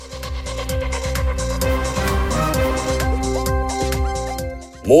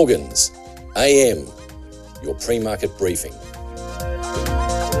Morgans, AM, your pre-market briefing.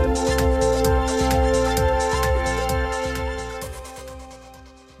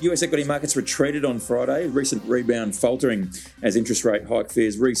 US equity markets retreated on Friday, recent rebound faltering as interest rate hike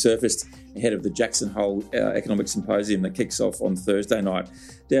fears resurfaced ahead of the Jackson Hole Economic Symposium that kicks off on Thursday night.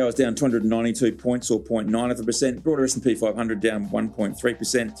 Dow was down 292 points or 0.9%, broader S&P 500 down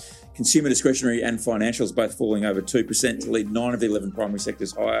 1.3%. Consumer discretionary and financials both falling over 2% to lead 9 of the 11 primary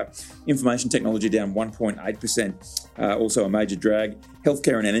sectors higher. Information technology down 1.8%, also a major drag.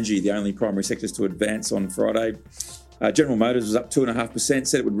 Healthcare and energy, the only primary sectors to advance on Friday. General Motors was up 2.5%,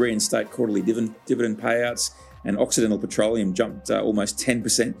 said it would reinstate quarterly dividend payouts, and Occidental Petroleum jumped almost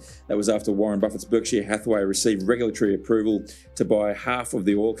 10%. That was after Warren Buffett's Berkshire Hathaway received regulatory approval to buy half of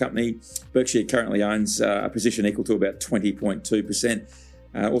the oil company. Berkshire currently owns a position equal to about 20.2%.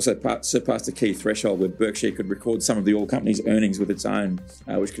 Also surpassed a key threshold where Berkshire could record some of the oil company's earnings with its own,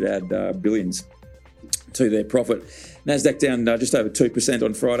 which could add billions to their profit. Nasdaq down just over 2%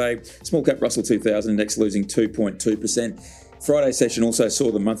 on Friday. Small cap Russell 2000 index losing 2.2%. Friday's session also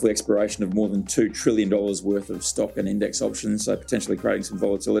saw the monthly expiration of more than $2 trillion worth of stock and index options, so potentially creating some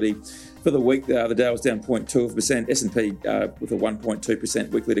volatility. For the week, the Dow was down 0.2%, S&P with a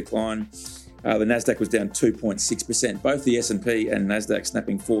 1.2% weekly decline. The Nasdaq was down 2.6%. Both the S&P and Nasdaq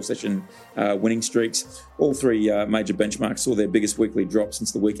snapping 4-session winning streaks. All three major benchmarks saw their biggest weekly drop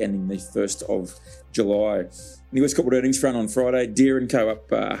since the week ending the 1st of July. The US corporate earnings front on Friday, Deere & Co up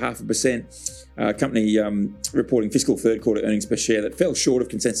 0.5%. Company reporting fiscal third quarter earnings per share that fell short of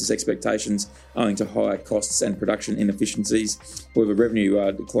consensus expectations owing to higher costs and production inefficiencies. However,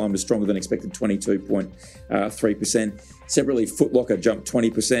 revenue climbed a stronger than expected 22.3%. Separately, Foot Locker jumped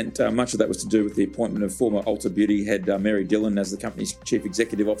 20%. Much of that was to do with the appointment of former Ulta Beauty head Mary Dillon as the company's chief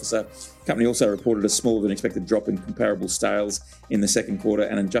executive officer. The company also reported a smaller than expected drop in comparable sales in the second quarter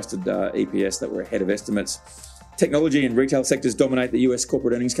and adjusted EPS that were ahead of estimates. Technology and retail sectors dominate the US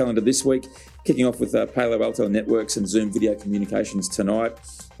corporate earnings calendar this week, kicking off with Palo Alto Networks and Zoom Video Communications tonight.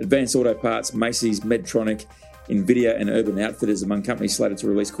 Advanced Auto Parts, Macy's, Medtronic, NVIDIA and Urban Outfitters among companies slated to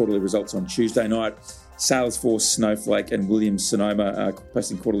release quarterly results on Tuesday night. Salesforce, Snowflake and Williams-Sonoma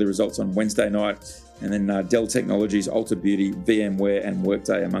posting quarterly results on Wednesday night. And then Dell Technologies, Ulta Beauty, VMware and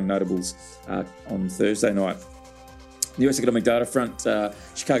Workday among notables on Thursday night. The US economic data front,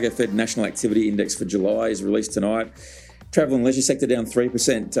 Chicago Fed National Activity Index for July is released tonight. Travel and leisure sector down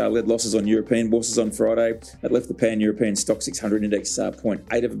 3%, led losses on European bourses on Friday. That left the Pan-European Stock 600 index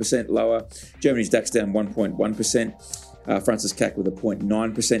 0.8% lower. Germany's DAX down 1.1%. France's CAC with a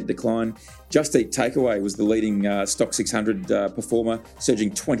 0.9% decline. Just Eat Takeaway was the leading Stock 600 performer, surging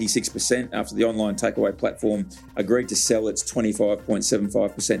 26% after the online takeaway platform agreed to sell its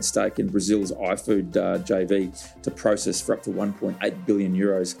 25.75% stake in Brazil's iFood JV to Prosus for up to 1.8 billion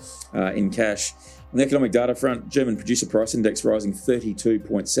euros in cash. On the economic data front, German producer price index rising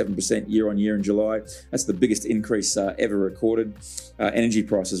 32.7% year on year in July. That's the biggest increase ever recorded. Energy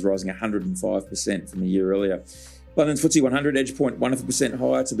prices rising 105% from a year earlier. London's FTSE 100 edged 0.1%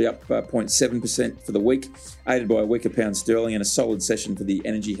 higher to be up 0.7% for the week, aided by a weaker pound sterling and a solid session for the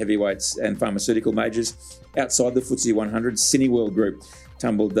energy heavyweights and pharmaceutical majors. Outside the FTSE 100, Cineworld Group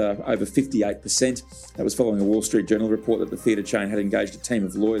tumbled over 58%. That was following a Wall Street Journal report that the theatre chain had engaged a team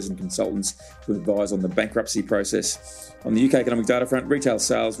of lawyers and consultants to advise on the bankruptcy process. On the UK economic data front, retail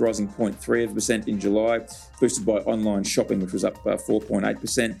sales rising 0.3% in July, boosted by online shopping, which was up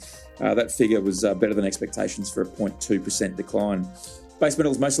 4.8%. That figure was better than expectations for a 0.2% decline. Base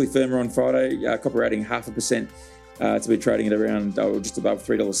metals mostly firmer on Friday, copper adding 0.5%. To be trading at around just above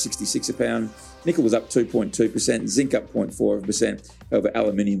 $3.66 a pound. Nickel was up 2.2%, zinc up 0.4%. However,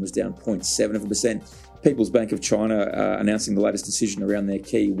 aluminium was down 0.7%. People's Bank of China announcing the latest decision around their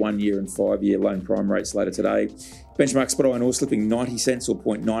key 1-year and 5-year loan prime rates later today. Benchmark spot iron ore slipping 90 cents or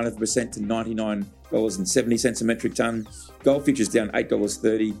 0.9% to $99.70 a metric tonne. Gold futures down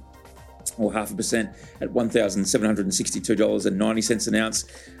 $8.30. or 0.5% at $1,762.90 an ounce.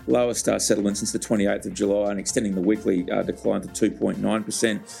 Lowest settlement since the 28th of July and extending the weekly decline to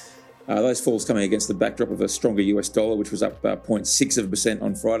 2.9%. Those falls coming against the backdrop of a stronger US dollar, which was up 0.6%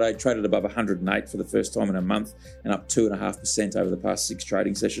 on Friday, traded above 108 for the first time in a month and up 2.5% over the past 6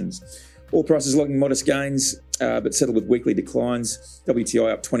 trading sessions. Oil prices logging modest gains, but settled with weekly declines.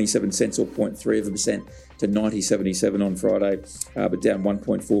 WTI up 27 cents or 0.3% to 90.77 on Friday, but down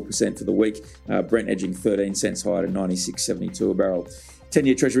 1.4% for the week. Brent edging 13 cents higher to 96.72 a barrel.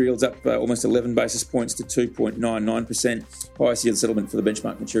 10-year Treasury yields up almost 11 basis points to 2.99%. Highest yield settlement for the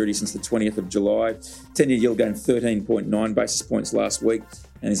benchmark maturity since the 20th of July. 10-year yield gained 13.9 basis points last week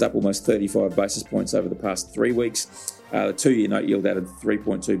and is up almost 35 basis points over the past 3 weeks. The 2-year note yield added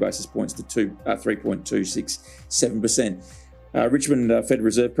 3.2 basis points to 3.267%. Richmond Fed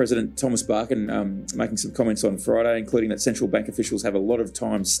Reserve President Thomas Barkin making some comments on Friday, including that central bank officials have a lot of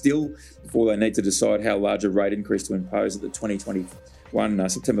time still before they need to decide how large a rate increase to impose at the 2021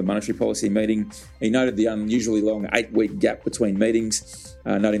 September monetary policy meeting. He noted the unusually long 8-week gap between meetings,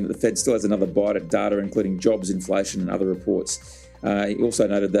 noting that the Fed still has another bite at data, including jobs, inflation and other reports. He also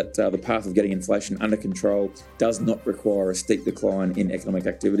noted that the path of getting inflation under control does not require a steep decline in economic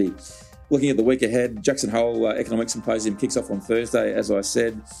activity. Looking at the week ahead, Jackson Hole Economic Symposium kicks off on Thursday, as I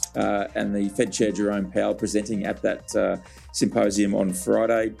said, and the Fed Chair Jerome Powell presenting at that symposium on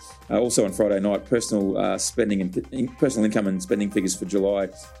Friday. Also on Friday night, personal income and spending figures for July,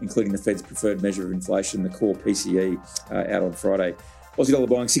 including the Fed's preferred measure of inflation, the core PCE, out on Friday. Aussie dollar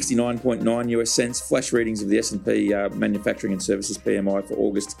buying 69.9 US cents. Flash readings of the S&P Manufacturing and Services PMI for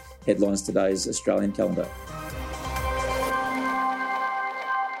August headlines today's Australian calendar.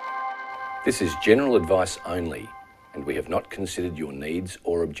 This is general advice only, and we have not considered your needs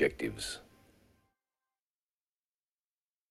or objectives.